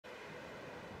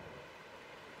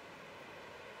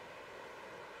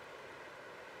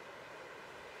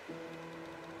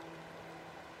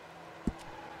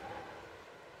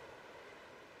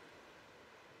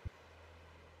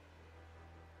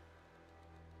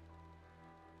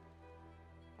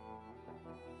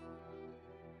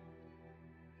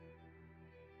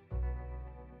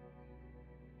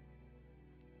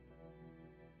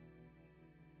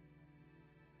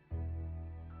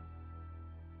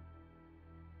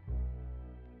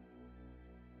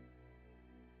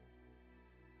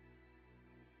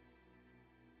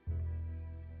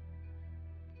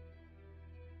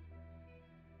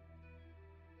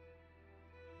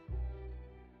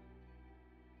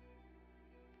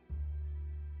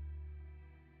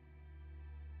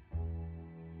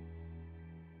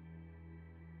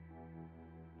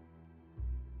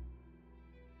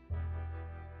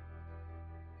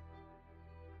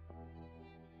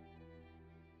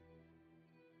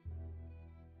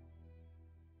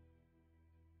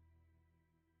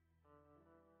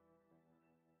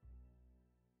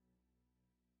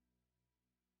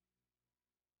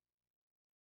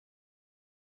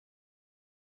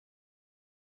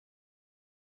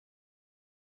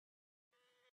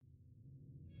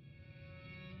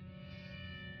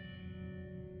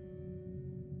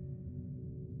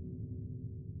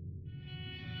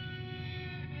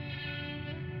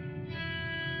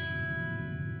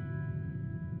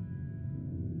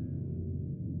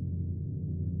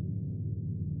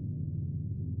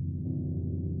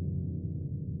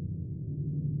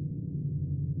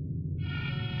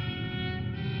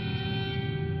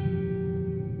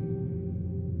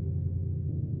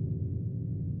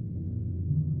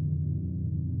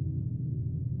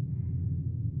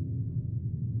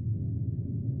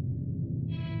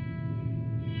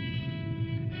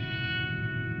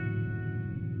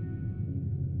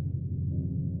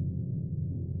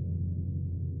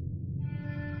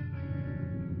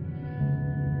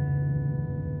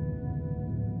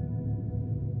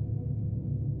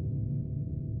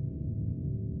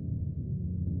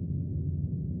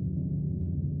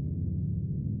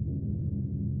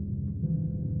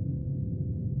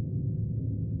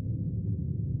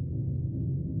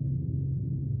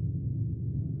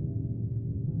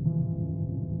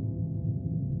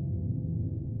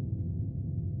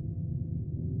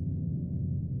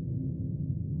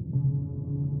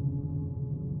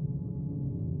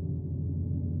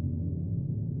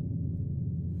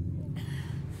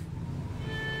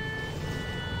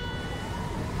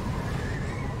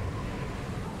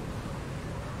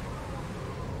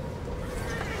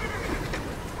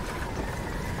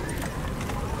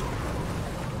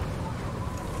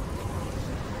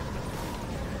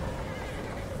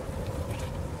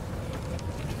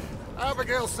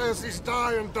Abigail says he's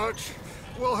dying, Dutch.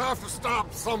 We'll have to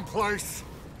stop someplace.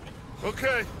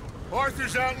 Okay,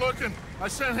 Arthur's out looking. I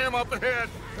sent him up ahead.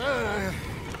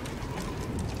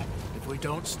 If we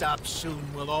don't stop soon,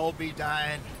 we'll all be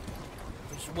dying.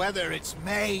 This weather, it's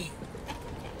May.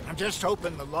 I'm just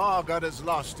hoping the law got as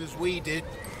lost as we did.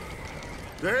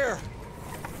 There!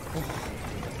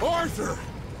 Arthur!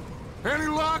 Any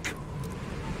luck?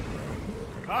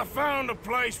 I found a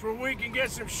place where we can get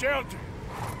some shelter.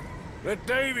 Let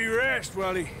Davy rest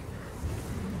while he...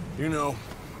 You know.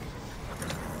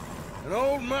 An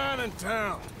old mining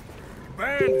town.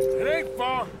 Abandoned. It ain't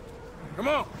far. Come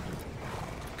on.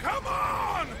 Come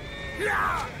on!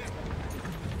 Yeah!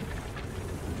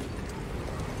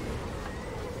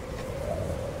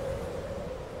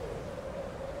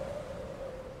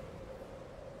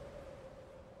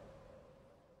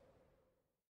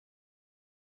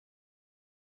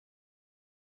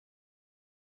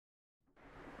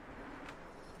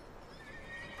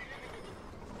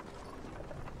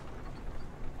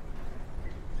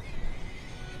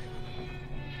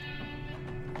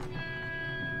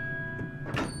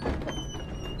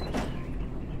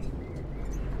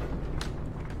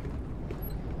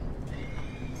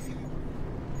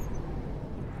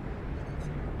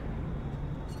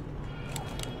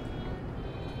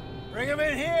 Bring him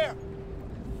in here!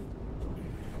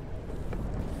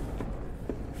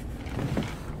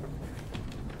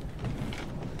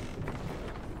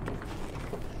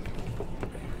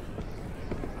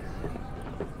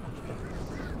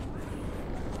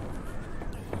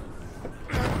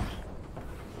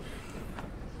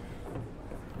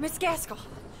 Miss Gaskell,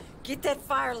 get that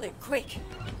fire lit, quick.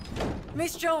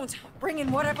 Miss Jones, bring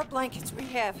in whatever blankets we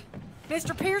have.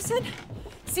 Mr. Pearson,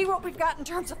 see what we've got in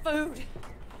terms of food.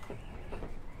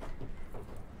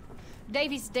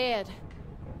 Davy's dead.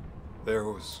 There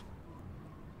was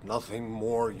nothing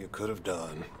more you could have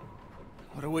done.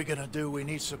 What are we gonna do? We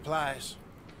need supplies.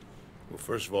 Well,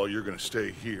 first of all, you're gonna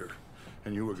stay here,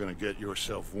 and you were gonna get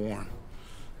yourself warm.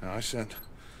 Now, I sent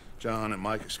John and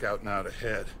Micah scouting out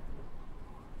ahead.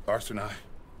 Arthur and I,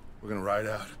 we're gonna ride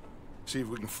out, see if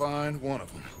we can find one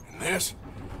of them. And this,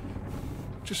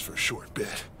 just for a short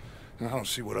bit. And I don't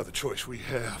see what other choice we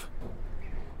have.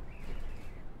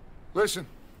 Listen.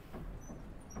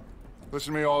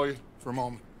 Listen to me, all of you, for a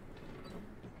moment.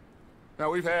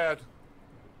 Now, we've had,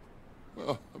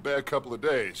 well, a bad couple of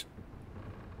days.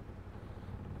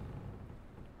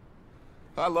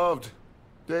 I loved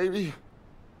Davy,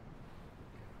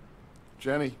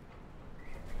 Jenny,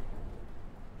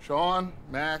 Sean,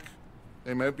 Mac.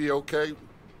 They may be okay.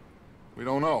 We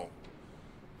don't know.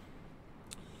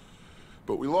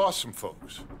 But we lost some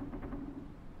folks.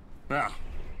 Now,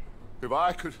 if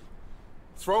I could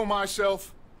throw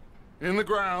myself in the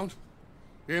ground,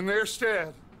 in their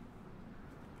stead,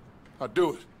 I'd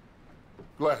do it,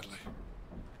 gladly.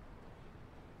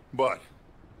 But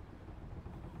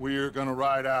we're gonna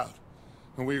ride out,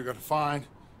 and we're gonna find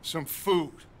some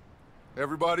food.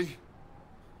 Everybody,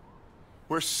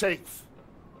 we're safe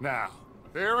now.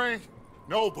 There ain't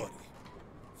nobody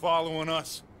following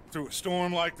us through a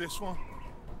storm like this one.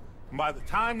 And by the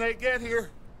time they get here,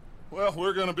 well,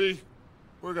 we're gonna be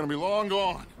long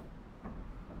gone.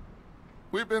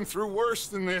 We've been through worse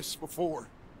than this before.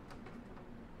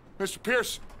 Mr.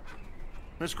 Pearson,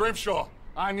 Miss Grimshaw,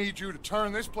 I need you to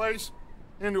turn this place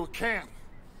into a camp.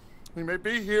 We may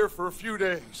be here for a few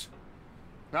days.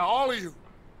 Now, all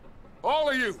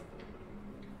of you,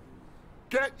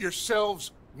 get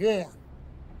yourselves warm.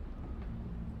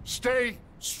 Stay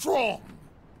strong.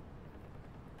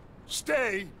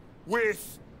 Stay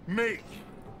with me.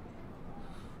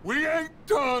 We ain't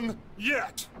done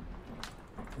yet.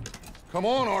 Come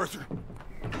on, Arthur.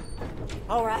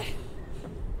 All right.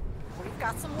 We've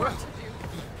got some work to do.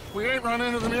 We ain't run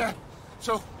into them yet,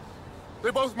 so they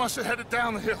both must have headed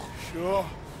down the hill. Sure.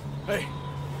 Hey,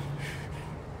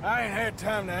 I ain't had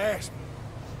time to ask.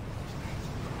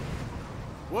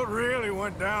 What really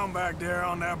went down back there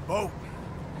on that boat?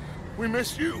 We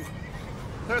missed you.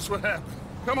 That's what happened.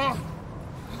 Come on.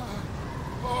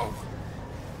 Oh.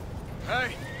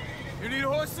 Hey, you need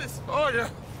horses? Oh, yeah.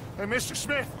 Hey, Mr.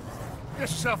 Smith, get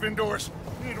yourself indoors.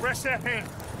 You need to rest that hand.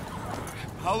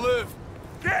 I'll live.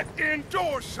 Get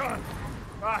indoors, son.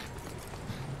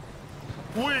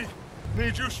 We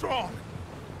need you strong.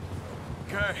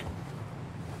 Okay.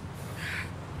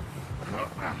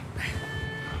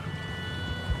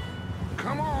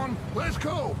 Come on, let's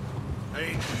go.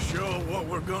 Ain't sure what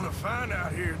we're gonna find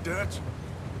out here, Dutch.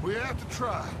 We have to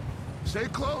try. Stay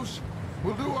close.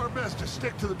 We'll do our best to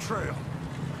stick to the trail.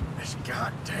 This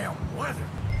goddamn weather.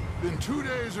 Been 2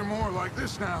 days or more like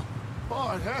this now.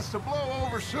 Oh, it has to blow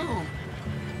over soon.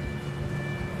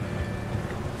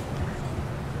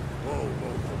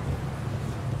 whoa.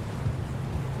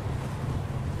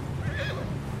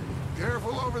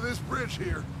 Careful over this bridge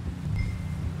here.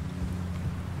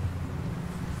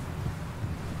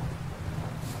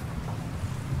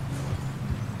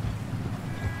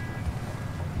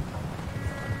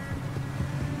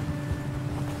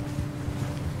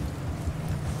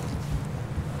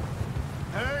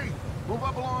 Hey, move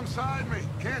up alongside me.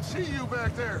 Can't see you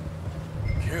back there.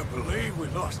 Can't believe we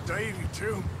lost Davy,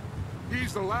 too.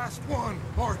 He's the last one,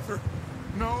 Arthur.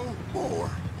 No more.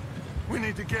 We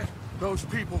need to get those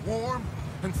people warm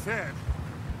and fed.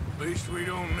 At least we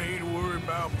don't need to worry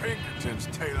about Pinkertons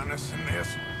tailing us in this.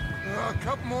 A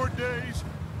couple more days,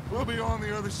 we'll be on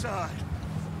the other side.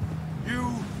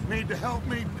 You need to help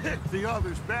me pick the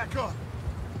others back up.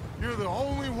 You're the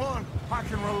only one I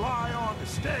can rely on to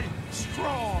stay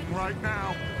strong right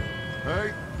now.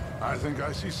 Hey, I think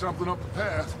I see something up the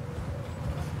path.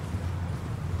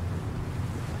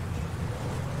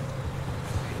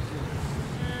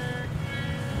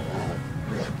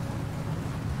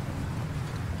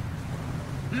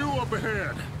 You up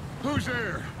ahead. Who's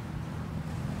there?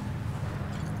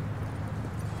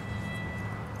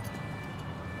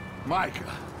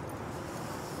 Micah.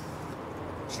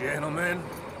 Gentlemen,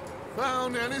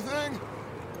 Found anything?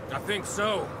 I think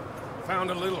so. Found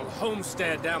a little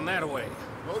homestead down that way.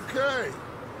 Okay.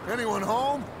 Anyone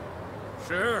home?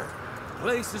 Sure.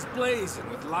 Place is blazing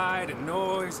with light and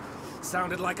noise.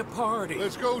 Sounded like a party.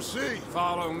 Let's go see.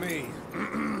 Follow me.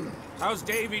 How's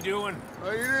Davy doing?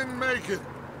 He didn't make it.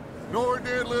 Nor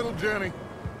did little Jenny.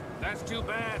 That's too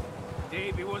bad.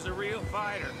 Davy was a real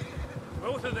fighter.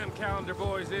 Both of them calendar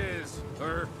boys is,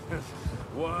 or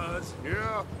was.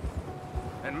 Yeah,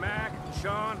 And Mac,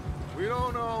 Sean, we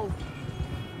don't know.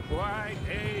 quite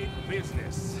a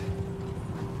business.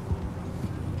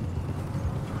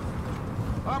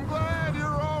 I'm glad you're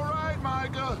all right,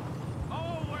 Micah.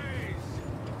 Always.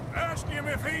 Ask him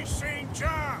if he's seen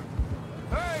John.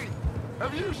 Hey,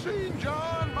 have you seen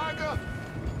John, Micah?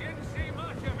 Didn't see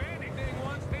much of anything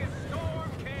once this storm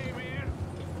came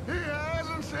in. He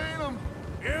hasn't seen him.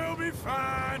 He'll be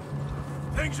fine.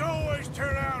 Things always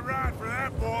turn out right for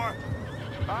that boy.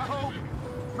 I hope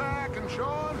Mac and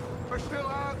Sean are still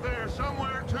out there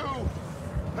somewhere, too.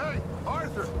 Hey,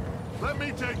 Arthur, let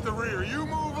me take the rear. You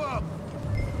move up.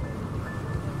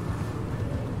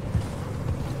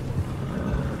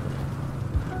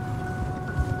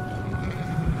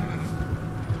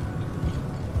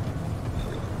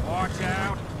 Watch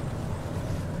out.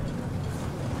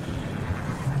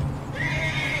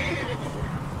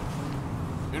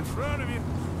 In front of you.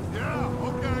 Yeah,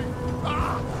 okay.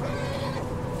 Ah!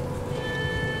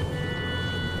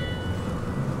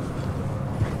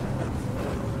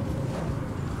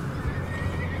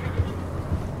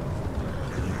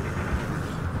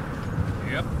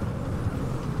 Yep.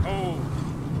 Oh.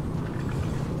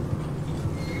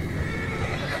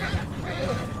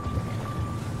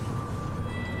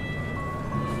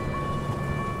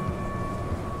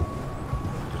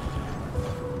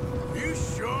 You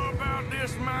sure about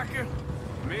this, Micah?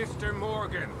 Mr.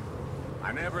 Morgan,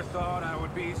 I never thought I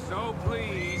would be so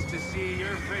pleased to see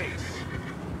your face.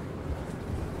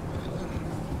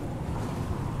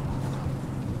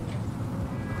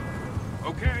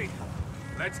 Okay,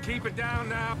 let's keep it down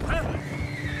now.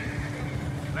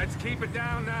 Let's keep it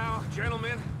down now,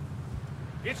 gentlemen.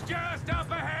 It's just up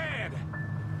ahead.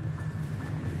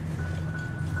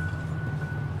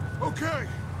 Okay,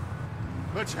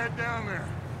 let's head down there.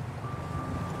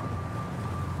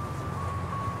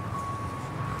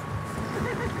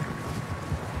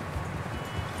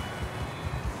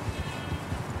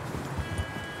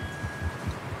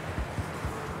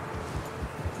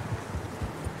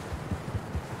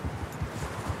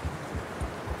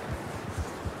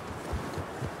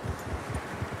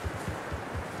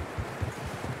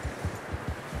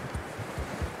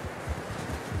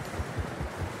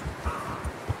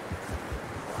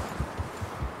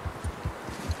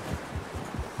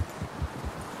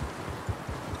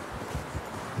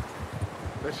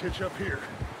 Let's hitch up here.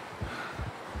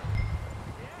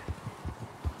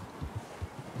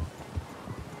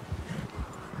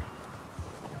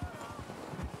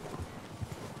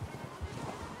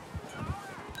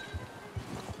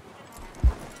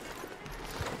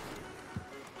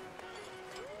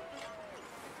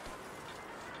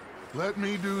 Let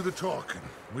me do the talking.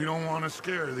 We don't want to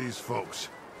scare these folks.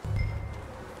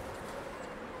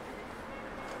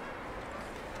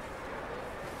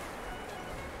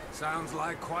 Sounds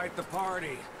like quite the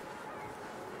party.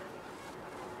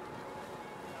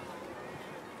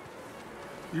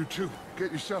 You two,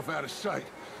 get yourself out of sight.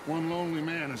 One lonely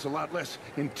man is a lot less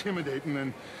intimidating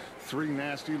than Three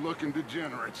nasty-looking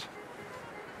degenerates.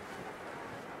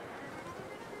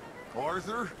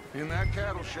 Arthur, in that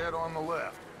cattle shed on the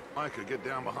left. Micah, get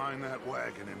down behind that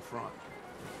wagon in front.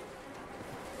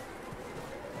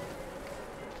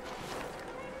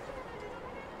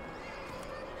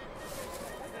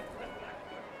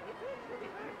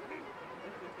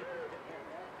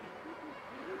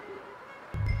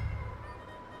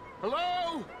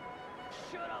 Hello?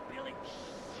 Shut up, Billy.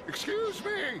 Excuse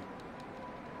me?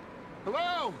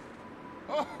 Hello?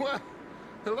 Oh, well,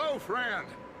 hello, friend.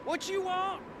 What you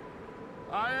want?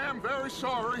 I am very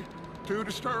sorry to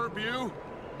disturb you.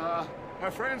 My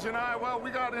friends and I, well,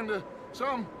 we got into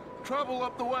some trouble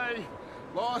up the way,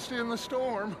 lost in the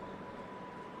storm.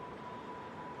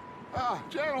 Ah,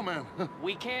 gentlemen.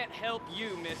 We can't help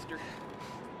you, mister.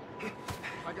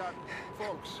 I got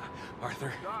folks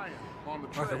Arthur. dying on the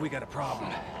trail. Arthur, we got a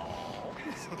problem.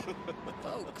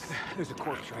 Folks. There's a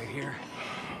corpse right here.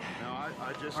 Now,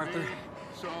 I just Arthur, need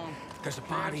some there's a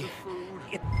cans body. of food.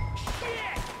 Shit!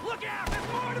 Look out! There's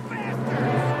more of the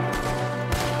bastards!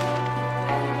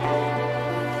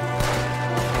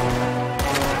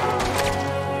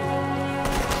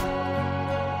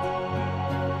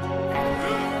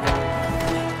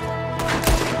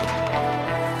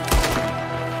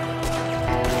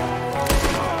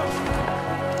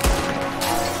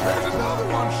 There's another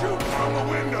one shooting from the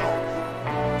window.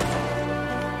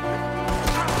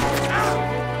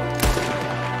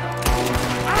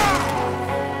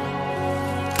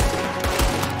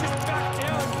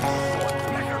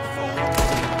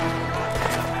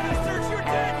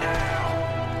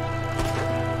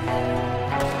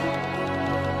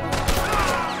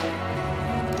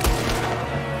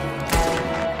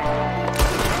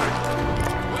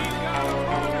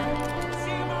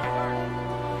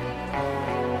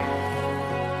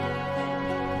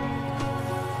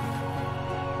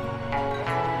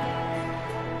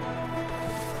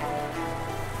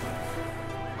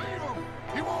 Leave him.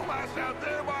 He won't last out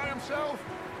there by himself.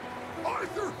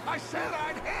 Arthur, I said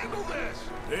I'd handle this.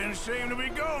 Didn't seem to be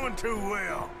going too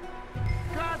well.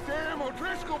 Goddamn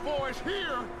O'Driscoll boys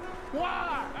here.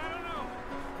 Why? I don't know.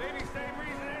 Maybe same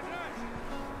reason as us.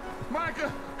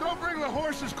 Micah, go bring the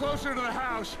horses closer to the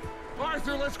house.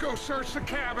 Arthur, let's go search the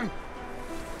cabin.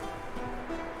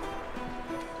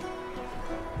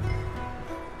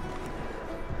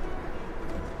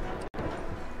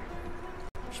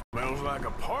 Smells like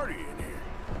a party in here.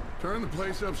 Turn the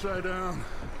place upside down.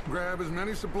 Grab as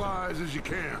many supplies as you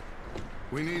can.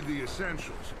 We need the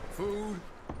essentials. Food,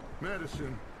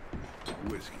 medicine,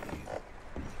 whiskey.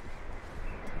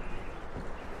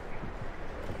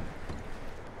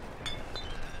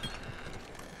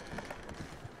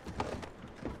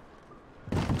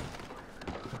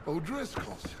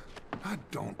 O'Driscoll's. I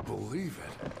don't believe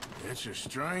it. It's a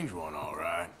strange one, all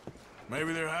right.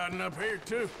 Maybe they're hiding up here,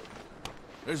 too.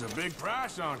 There's a big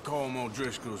price on Colm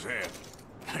O'Driscoll's head.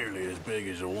 Nearly as big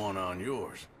as the one on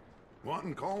yours.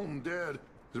 Wanting Colm dead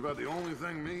is about the only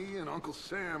thing me and Uncle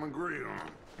Sam agree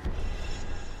on.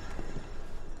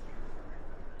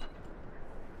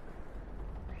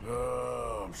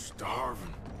 Oh, I'm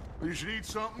starving. You should eat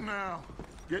something now.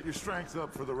 Get your strength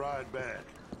up for the ride back.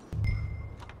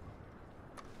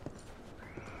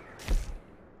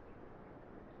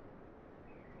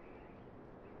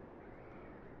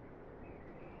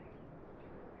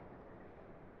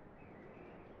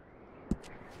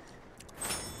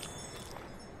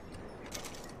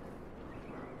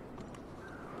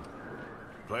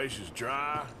 Place is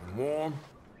dry and warm.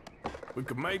 We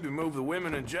could maybe move the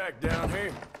women and Jack down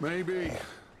here. Maybe.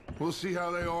 We'll see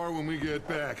how they are when we get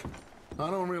back.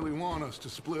 I don't really want us to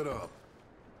split up.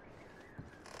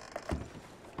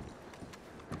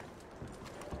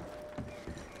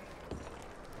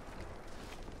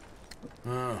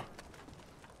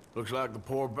 Looks like the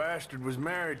poor bastard was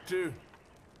married, too.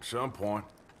 At some point.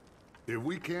 If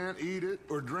we can't eat it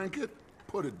or drink it,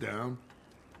 put it down.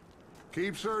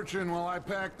 Keep searching while I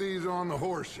pack these on the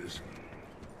horses.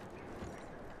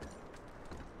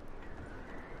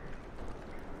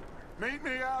 Meet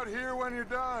me out here when you're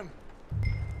done.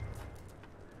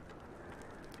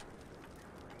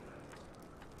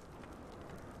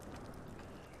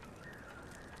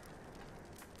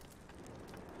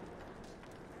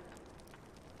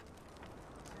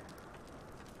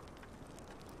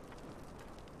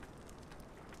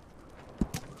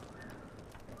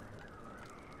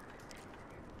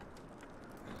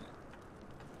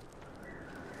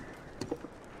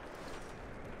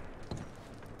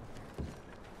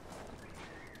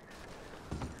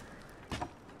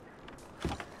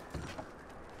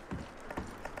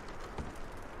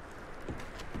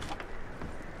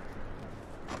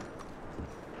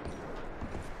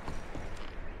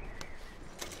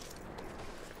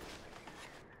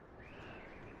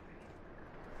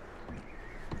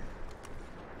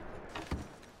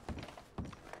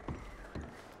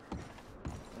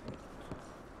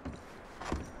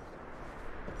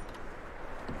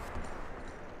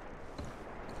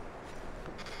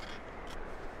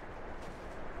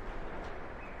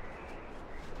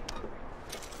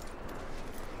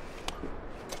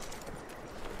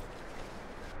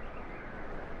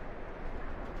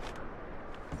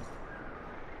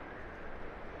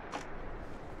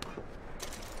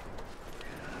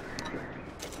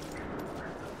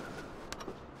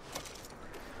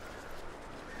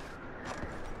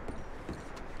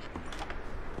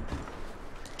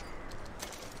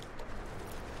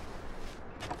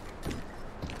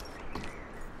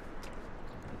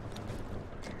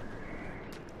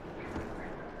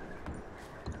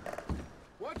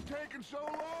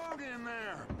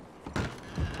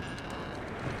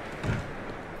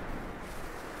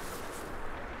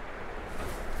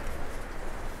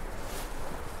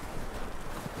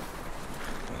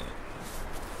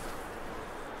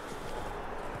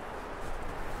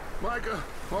 Micah,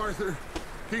 Arthur,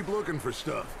 keep looking for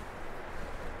stuff.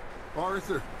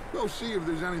 Arthur, go see if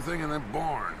there's anything in that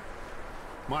barn.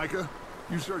 Micah,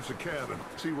 you search the cabin,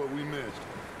 see what we missed.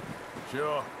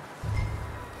 Sure.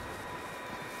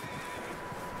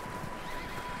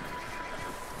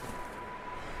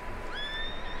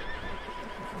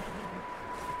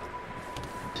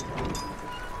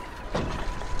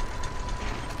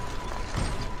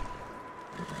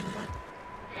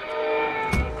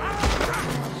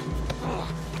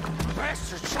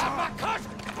 Bastard shot my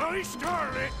cousin! Well, he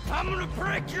started it. I'm gonna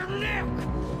break your neck!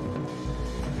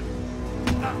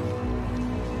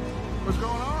 What's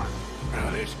going on? Now,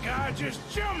 this guy just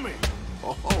jumped me.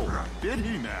 Oh, did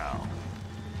he now?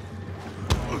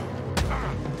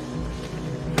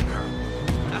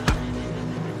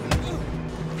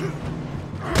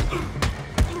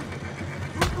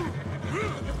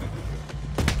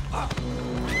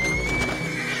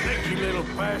 Sneaky little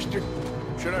bastard.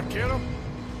 Should I kill him?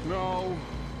 No.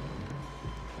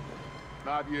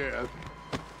 Not yet.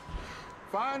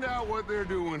 Find out what they're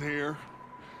doing here,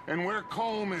 and where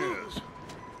Colm is.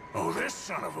 Oh, this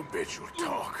son of a bitch will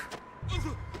talk.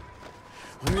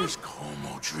 Where's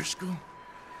Colm O'Driscoll?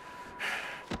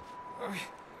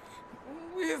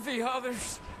 With the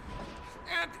others.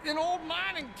 At an old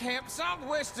mining camp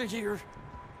southwest of here.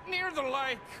 Near the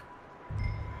lake.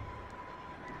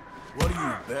 What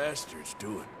are you bastards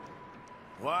doing?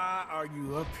 Why are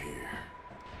you up here?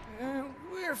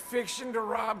 We're fixing to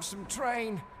rob some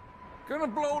train. Gonna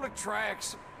blow the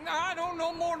tracks. I don't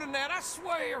know more than that, I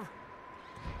swear.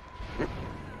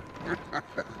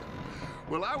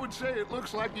 Well, I would say it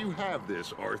looks like you have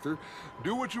this, Arthur.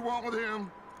 Do what you want with him.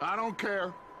 I don't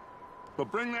care.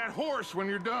 But bring that horse when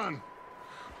you're done.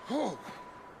 Oh.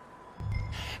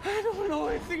 I don't know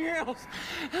anything else.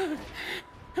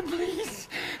 Please.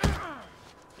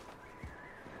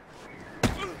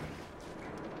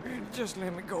 Just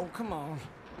let me go, come on.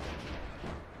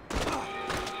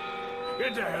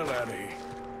 Get the hell out of here.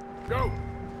 Go!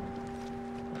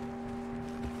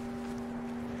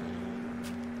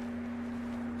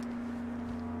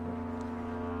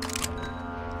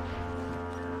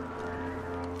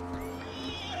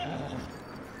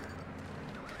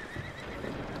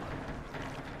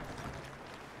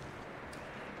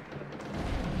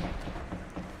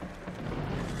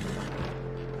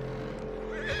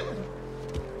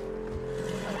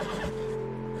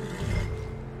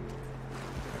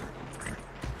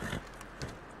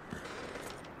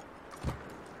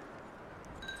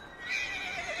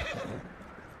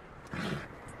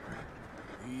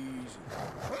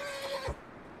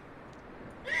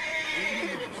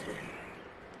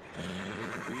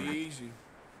 Easy.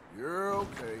 You're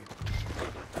okay.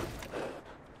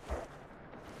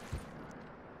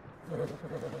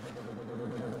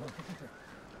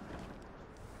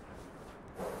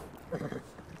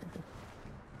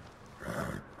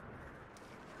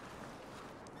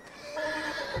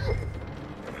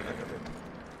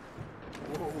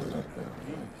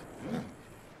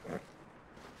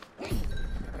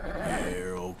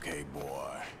 You're okay,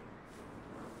 boy.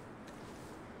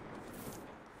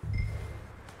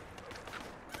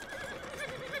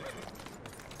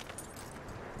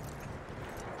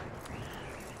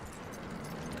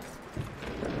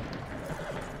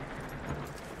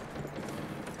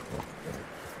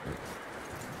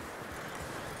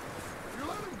 You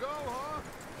let him go, huh?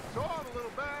 Saw the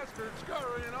little bastard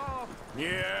scurrying off.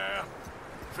 Yeah.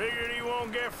 Figured he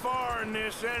won't get far in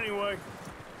this anyway.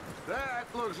 That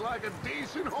looks like a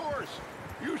decent horse.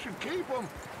 You should keep him.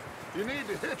 You need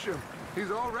to hitch him.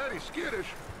 He's already skittish.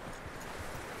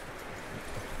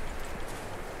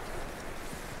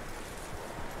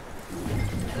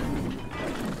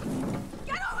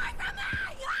 Get away from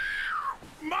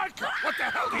me! Micah, what the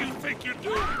hell do you think you're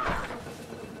doing?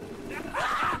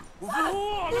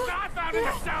 Whoa, look, I found in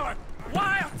the cellar!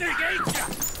 Wild thing, ain't ya?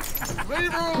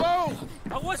 Leave her alone!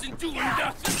 I wasn't doing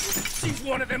nothing. She's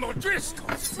one of them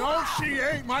O'Driscolls. No, she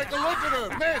ain't, Micah. Look at her.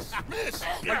 Miss! Miss!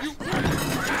 Are you...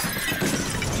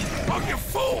 Oh, you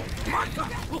fool! Micah!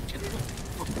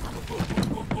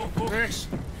 Miss,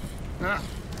 now,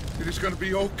 it is gonna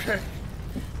be okay.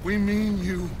 We mean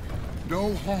you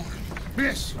no harm.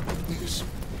 Miss! Miss.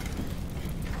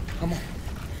 Come on.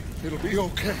 It'll be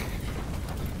okay.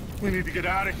 We need to get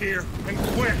out of here, and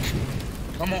quick.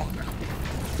 Come on now.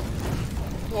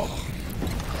 Oh.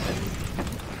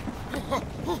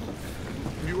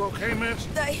 You okay, miss?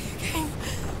 They came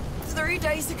 3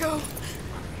 days ago.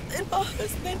 And my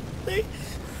husband, they...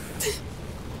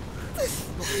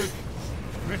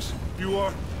 Miss, you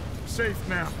are safe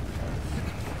now.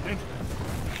 And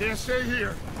you can't stay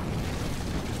here.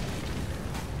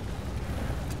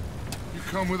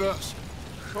 come with us.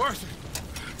 Arthur!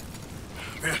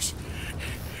 Yes,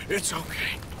 it's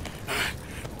okay.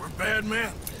 We're bad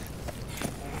men.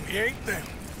 We ain't them.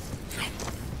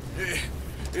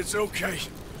 It's okay.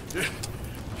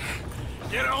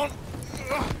 Get on.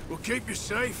 We'll keep you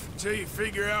safe until you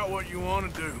figure out what you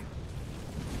want to do.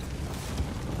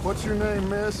 What's your name,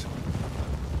 miss?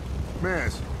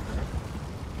 Miss?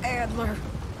 Adler.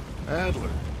 Adler.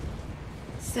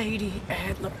 Sadie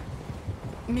Adler.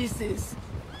 Mrs.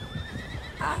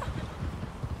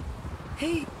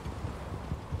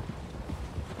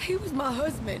 He was my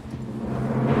husband.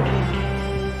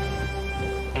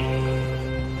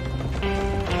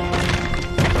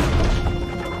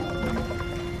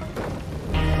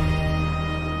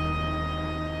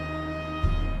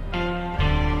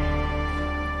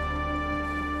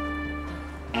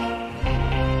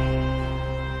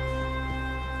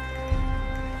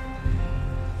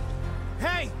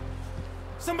 Hey!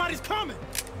 Somebody's coming!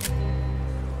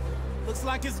 Looks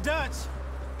like it's Dutch.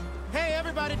 Hey,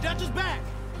 everybody, Dutch is back!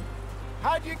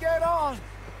 How'd you get on?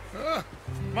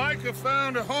 Micah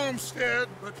found a homestead,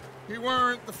 but he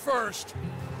weren't the first.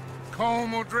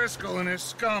 Colm O'Driscoll and his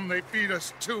scum, they beat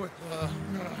us to it.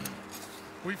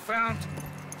 We found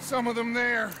some of them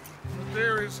there, but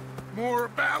there is more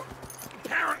about,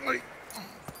 apparently.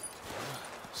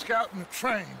 Scouting the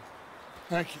train.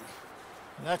 Thank you.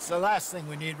 That's the last thing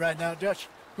we need right now, Dutch.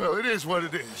 Well, it is what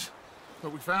it is.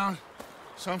 But we found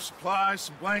some supplies,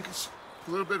 some blankets,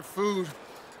 a little bit of food,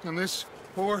 and this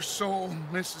poor soul,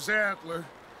 Mrs. Adler,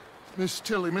 Miss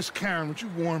Tilly, Miss Karen, would you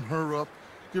warm her up?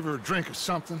 Give her a drink or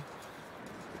something?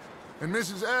 And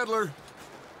Mrs. Adler,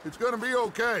 it's gonna be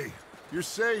okay. You're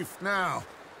safe now.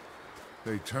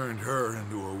 They turned her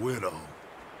into a widow.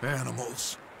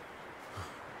 Animals.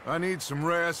 I need some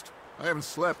rest. I haven't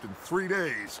slept in 3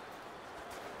 days.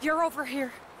 You're over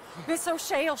here. Miss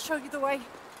O'Shea will show you the way.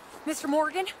 Mr.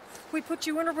 Morgan, we put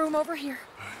you in a room over here.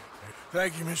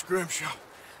 Thank you, Miss Grimshaw.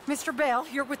 Mr. Bell,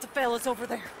 you're with the fellas over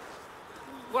there.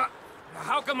 What?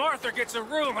 How come Arthur gets a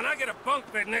room and I get a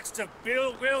bunk bed next to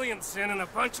Bill Williamson and a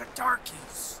bunch of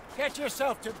darkies? Get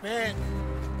yourself to bed.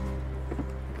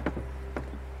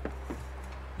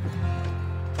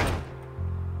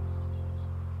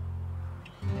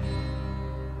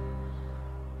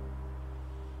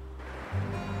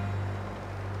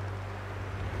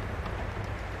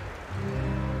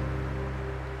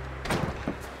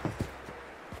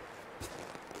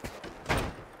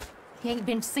 He ain't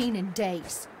been seen in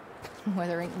days.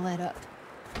 Weather ain't let up.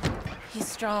 He's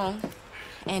strong,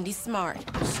 and he's smart.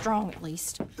 Strong, at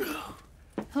least.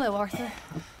 Hello, Arthur.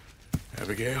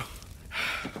 Abigail?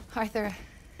 Arthur,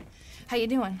 how you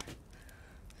doing?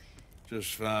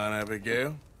 Just fine,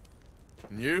 Abigail.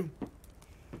 And you?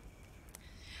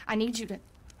 I need you to...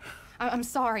 I'm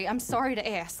sorry to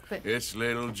ask, but... It's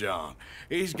little John.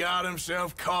 He's got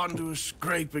himself caught into a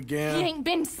scrape again. He ain't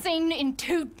been seen in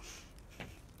 2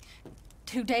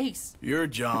 days. Your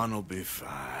John will be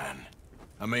fine.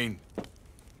 I mean,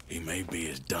 he may be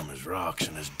as dumb as rocks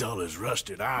and as dull as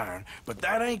rusted iron, but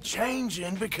that ain't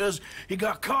changing because he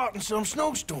got caught in some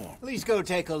snowstorm. Please go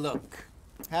take a look.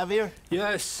 Javier?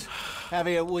 Yes.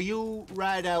 Javier, will you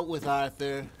ride out with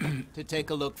Arthur to take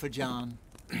a look for John?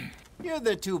 You're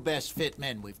the 2 best fit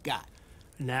men we've got.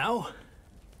 Now?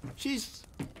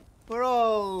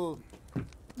 We're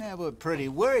pretty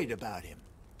worried about him.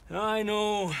 I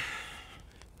know.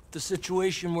 If the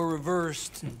situation were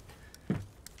reversed,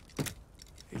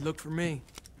 he'd look for me.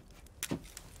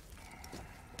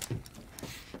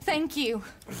 Thank you.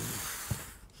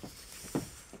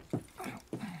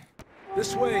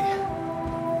 This way.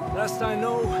 Last I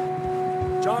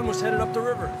know, John was headed up the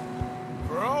river.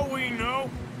 For all we know,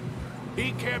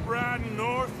 he kept riding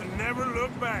north and never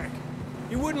looked back.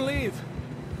 He wouldn't leave.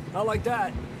 Not like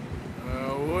that.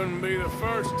 Wouldn't be the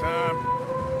first time.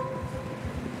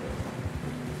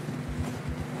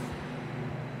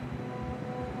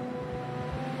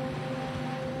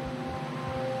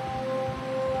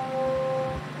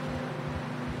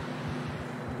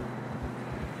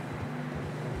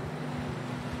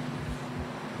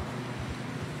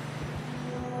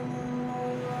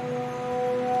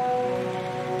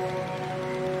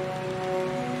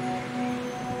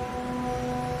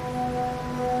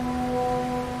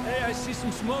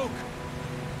 Some smoke.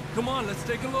 Come on, let's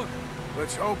take a look.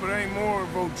 Let's hope it ain't more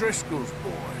of O'Driscoll's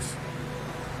boys.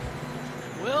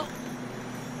 Well,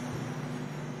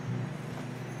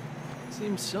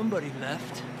 seems somebody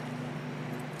left.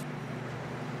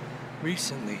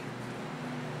 Recently.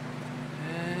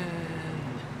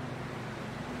 And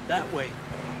that way.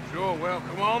 Sure, well,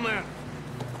 come on then.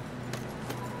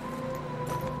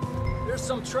 There's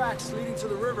some tracks leading to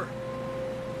the river.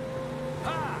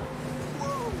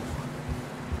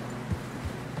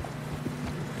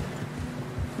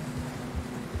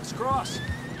 across.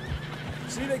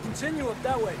 See, they continue up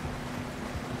that way.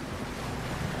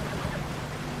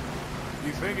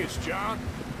 You think it's John?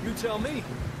 You tell me.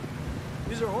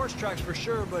 These are horse tracks for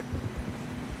sure, but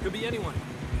could be anyone.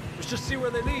 Let's just see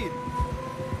where they lead.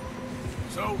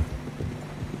 So,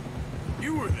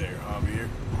 you were there, Javier.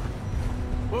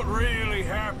 What really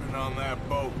happened on that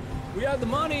boat? We had the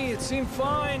money, it seemed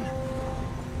fine.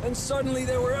 Then suddenly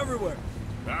they were everywhere.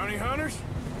 Bounty hunters?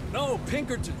 No,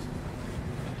 Pinkertons.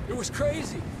 It was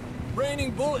crazy.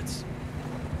 Raining bullets.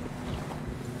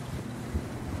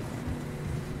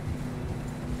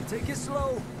 Take it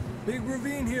slow. Big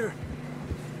ravine here.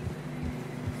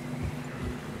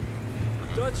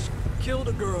 Dutch killed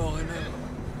a girl in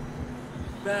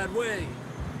a bad way.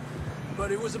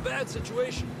 But it was a bad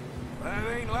situation. That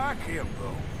ain't like him,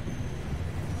 though.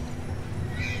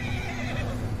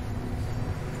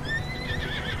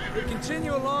 They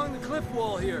continue along the cliff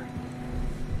wall here.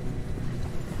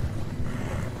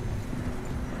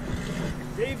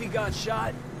 Davey got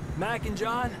shot. Mac and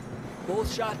John,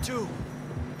 both shot too.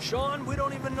 Sean, we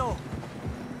don't even know.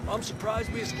 I'm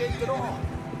surprised we escaped at all.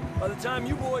 By the time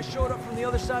you boys showed up from the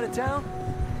other side of town,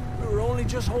 we were only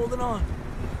just holding on.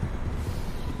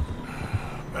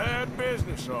 Bad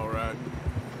business, all right.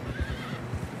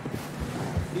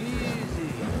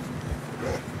 Easy.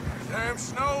 Damn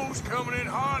snow's coming in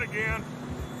hot again.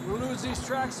 We'll lose these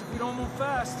tracks if we don't move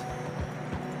fast.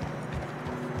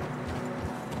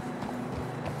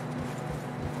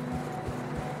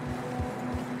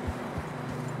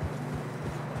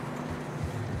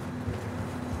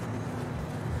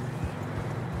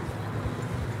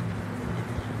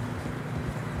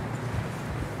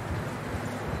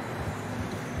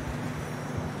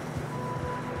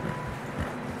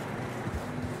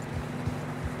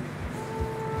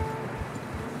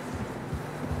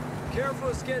 Careful,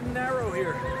 it's getting narrow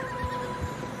here.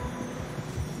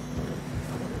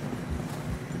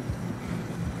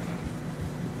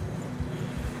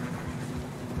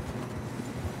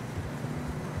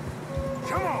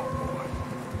 Come on,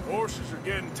 boy. Horses are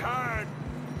getting tired.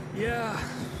 Yeah,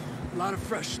 a lot of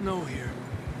fresh snow here.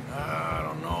 I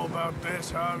don't know about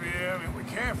this, Javier. I mean, we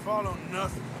can't follow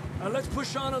nothing. Let's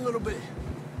push on a little bit.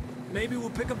 Maybe we'll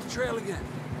pick up the trail again.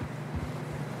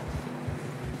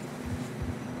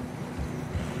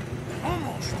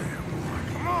 Almost there, boy.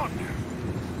 Come on now.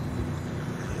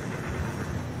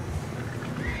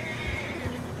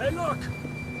 Hey, look!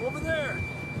 Over there!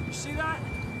 You see that?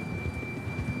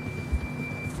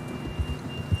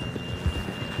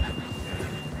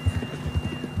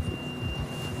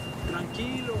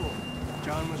 Tranquilo.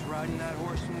 John was riding that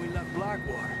horse when we left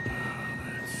Blackwater.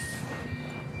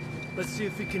 Let's see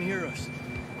if he can hear us.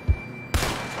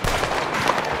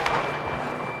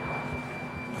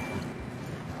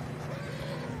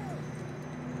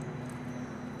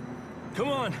 Come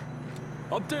on!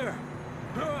 Up there!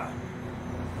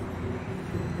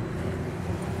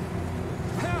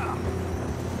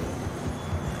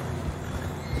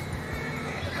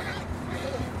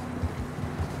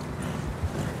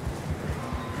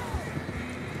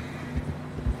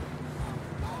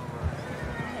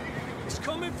 It's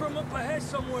coming from up ahead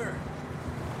somewhere.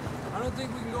 I don't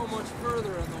think we can go much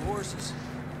further on the horses.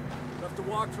 We'll have to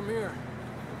walk from here.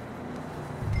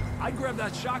 I'd grab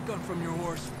that shotgun from your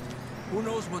horse. Who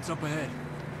knows what's up ahead?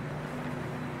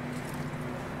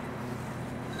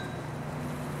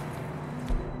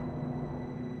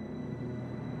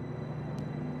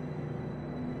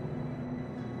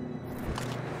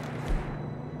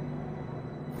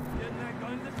 Getting that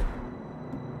gun?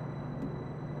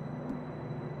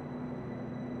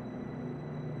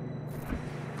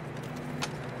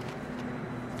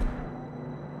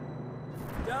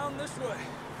 Down this way.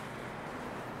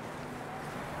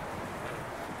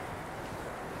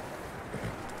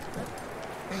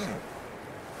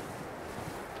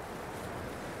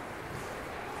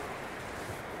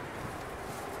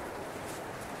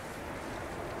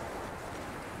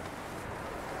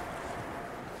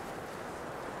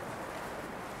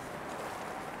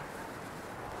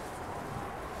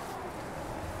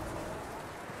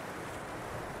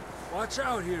 Watch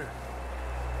out here.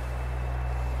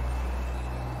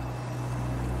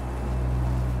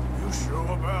 You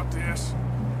sure about this?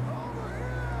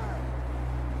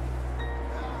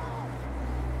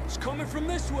 It's coming from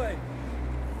this way.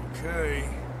 Okay.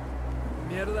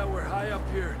 Yeah, that we're high up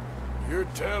here. You're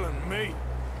telling me.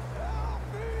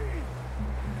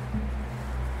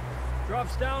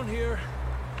 Drops down here.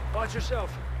 Watch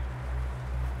yourself.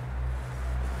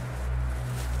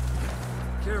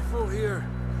 Careful here.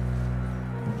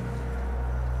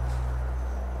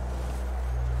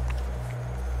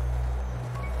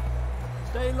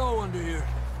 Stay low under here.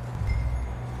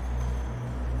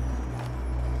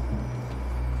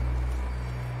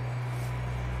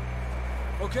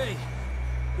 Okay.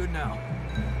 Good now.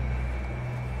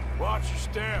 Watch your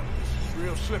step. This is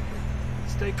real slippery.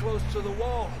 Stay close to the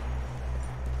wall.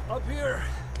 Up here.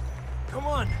 Come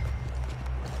on.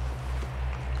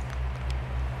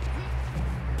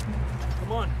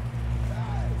 Come on.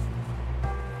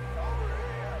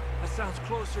 That sounds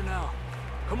closer now.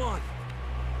 Come on.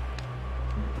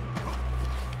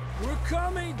 We're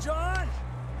coming, John!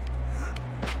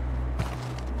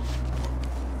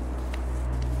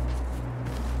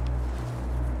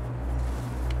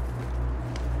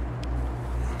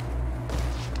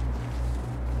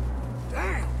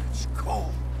 Damn, it's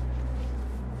cold.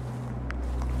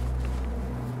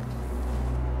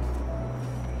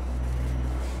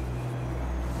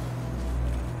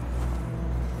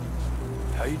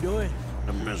 How you doing?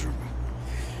 I'm miserable.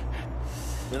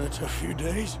 Been a tough few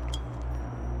days.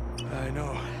 I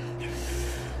know.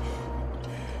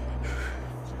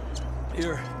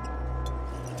 Here.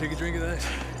 Take a drink of that.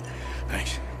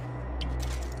 Thanks.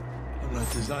 I'm not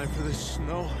designed for this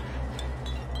snow.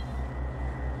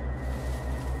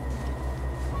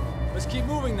 Let's keep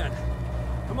moving then.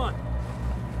 Come on.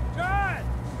 John!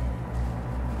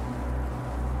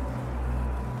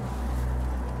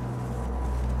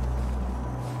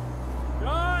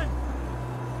 John!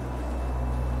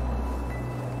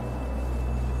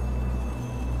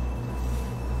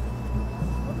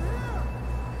 Up here!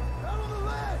 Down on the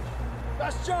ledge!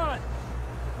 That's John!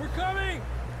 We're coming!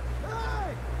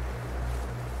 Hey!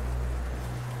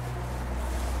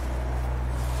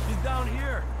 He's down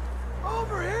here.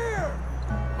 Over here!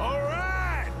 All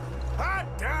right! Hot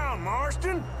down,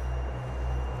 Marston!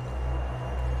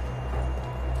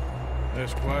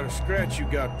 That's quite a scratch you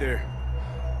got there.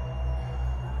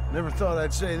 Never thought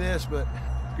I'd say this, but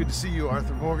good to see you,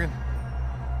 Arthur Morgan.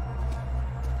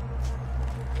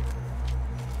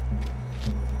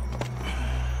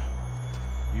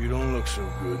 You don't look so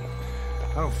good.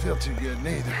 I don't feel too good,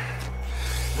 neither.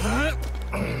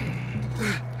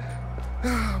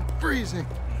 I'm freezing.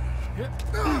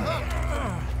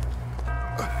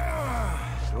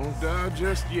 Don't die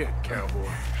just yet, cowboy.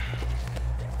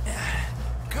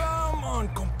 Come on,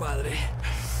 compadre.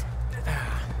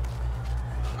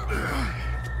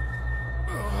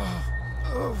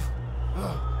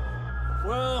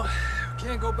 Well, we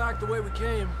can't go back the way we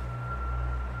came.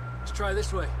 Let's try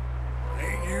this way.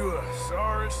 Ain't you a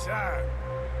sorry sight?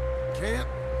 Can't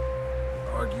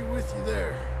argue with you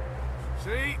there.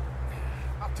 See?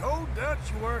 I told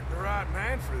Dutch you weren't the right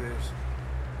man for this.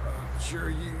 I'm sure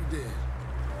you did.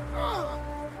 You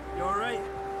all right?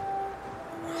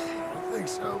 I don't think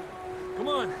so. Come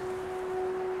on.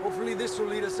 Hopefully this will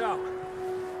lead us out.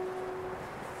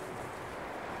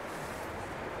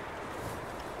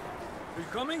 Are you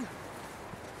coming?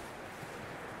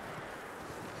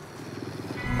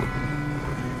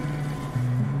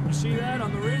 You see that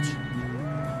on the ridge?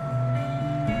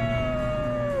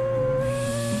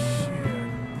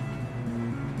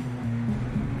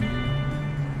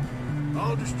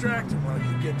 I'll distract him while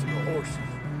you get to the horses.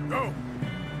 Go!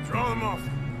 Draw them off.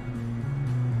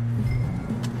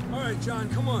 All right, John,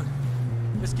 come on.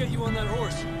 Let's get you on that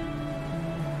horse.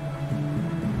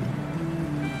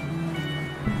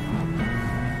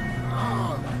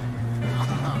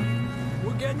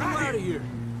 We're getting you out of here.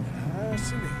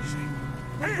 Nice and easy.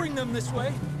 We'll bring them this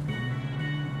way.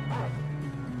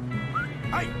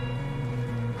 Hey!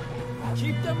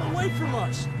 Keep them away from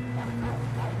us.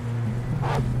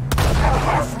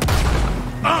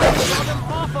 Draw them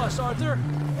off us, Arthur.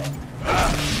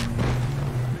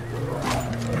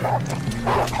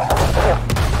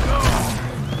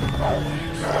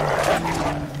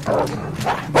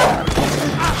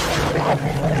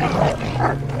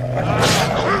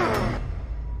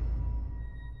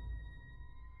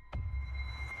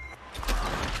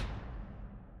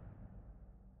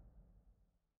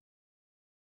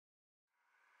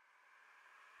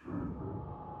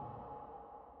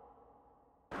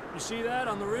 You see that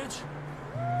on the ridge?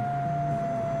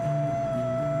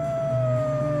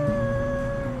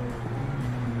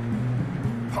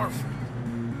 Perfect.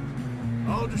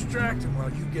 I'll distract him while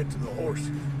you get to the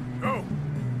horses. Go!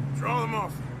 Draw them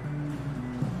off.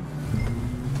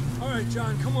 All right,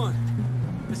 John, come on.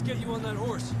 Let's get you on that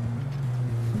horse.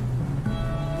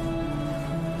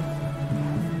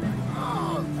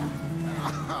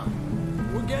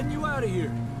 We're getting you out of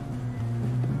here.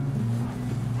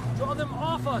 Draw them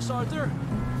off us, Arthur.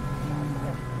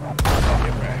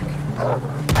 Get back.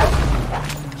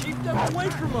 Keep them away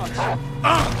from us.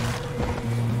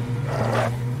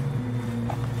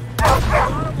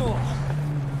 Got 'em all.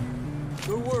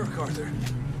 Good work, Arthur.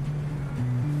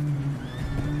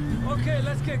 Okay,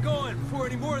 let's get going before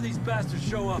any more of these bastards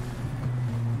show up.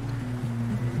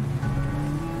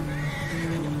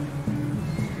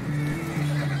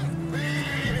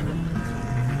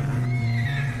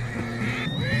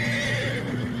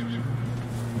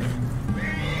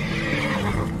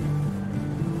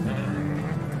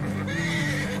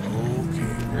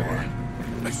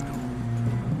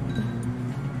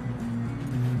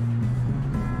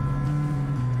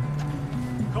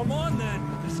 Come on, then.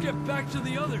 Let's get back to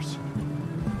the others.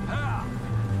 Ha!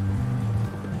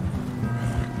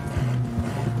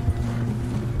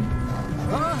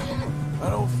 I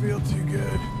don't feel too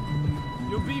good.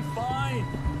 You'll be fine.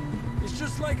 It's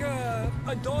just like a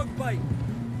dog bite.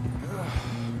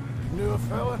 Knew a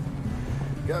fella?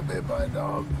 Got bit by a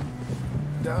dog.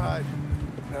 Died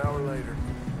an hour later.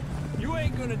 You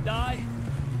ain't gonna die.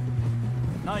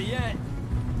 Not yet.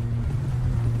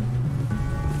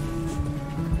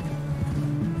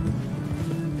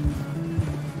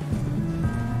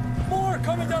 More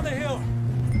coming down the hill.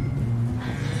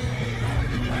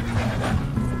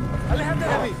 Alejandro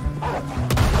de mí.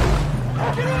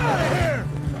 Get out of here!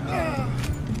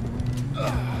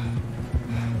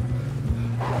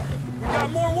 We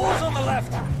got more wolves on the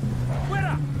left.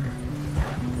 Fuera!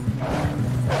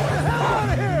 Get the hell out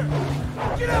of here!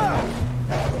 Get out!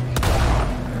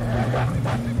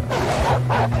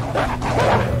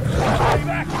 Stay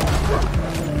back!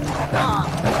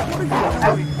 What are you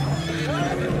doing? Why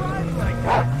are you riding like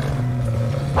that?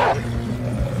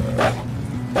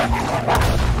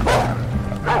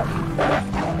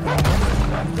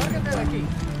 Sácate de aquí.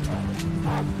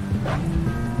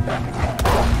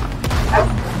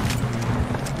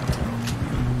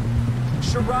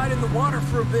 Should ride in the water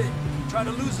for a bit. Try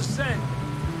to lose the scent.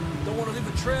 Don't want to leave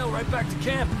a trail right back to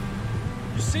camp.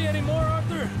 You see any more,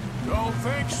 Arthur? Don't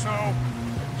think so.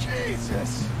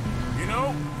 Jesus. You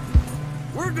know,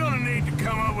 we're gonna need to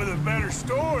come up with a better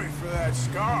story for that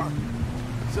scar.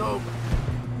 So...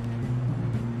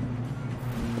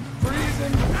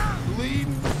 freezing,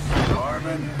 bleeding,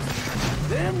 starving,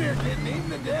 damn near getting eaten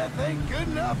to death ain't good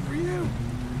enough for you.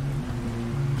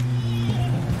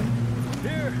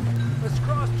 Here, let's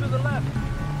cross to the left.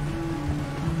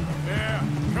 Yeah,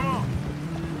 come on.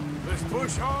 Let's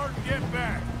push hard and get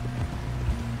back.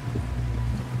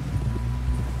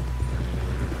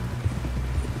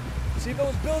 See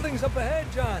those buildings up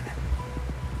ahead, John?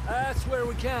 That's where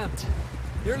we camped.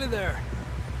 Nearly there.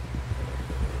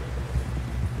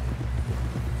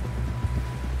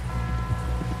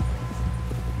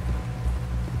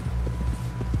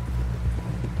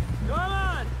 Come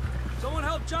on! Someone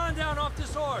help John down off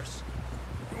this horse.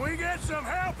 Can we get some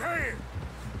help here?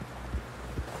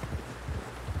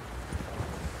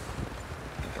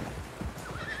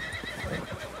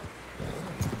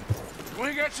 Can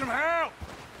we get some help?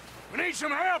 We need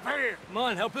some help here! Come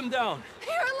on, help him down.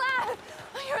 You're alive!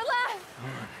 You're alive!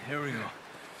 Here we go.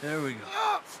 There we go.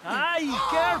 Ay,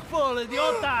 careful,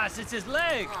 idiotas! It's his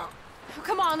leg!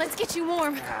 Come on, let's get you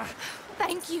warm.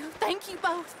 Thank you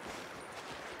both.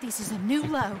 This is a new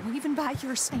low, even by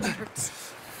your standards.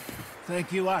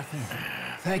 Thank you, Arthur.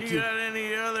 Thank You you. got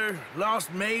any other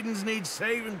lost maidens need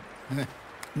saving?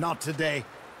 Not today.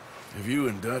 Have you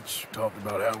and Dutch talked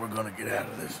about how we're gonna get out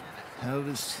of this? I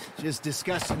was just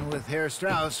discussing with Herr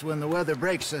Strauss when the weather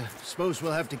breaks. Suppose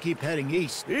we'll have to keep heading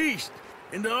east. East?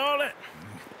 Into all that...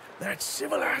 that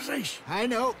civilization? I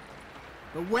know.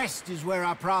 But west is where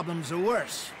our problems are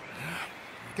worse.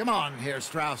 Come on, Herr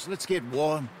Strauss, let's get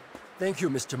warm. Thank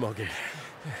you, Mr. Morgan.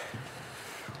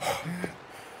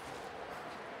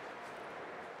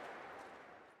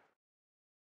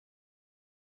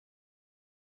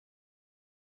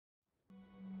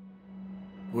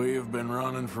 We have been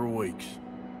running for weeks.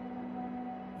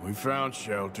 We found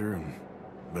shelter and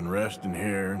been resting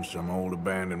here in some old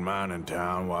abandoned mining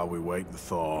town while we wait the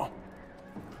thaw.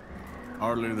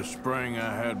 Hardly the spring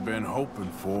I had been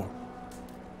hoping for.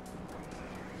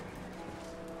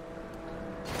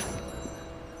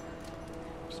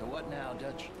 So what now,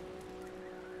 Dutch?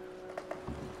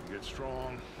 Get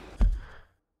strong.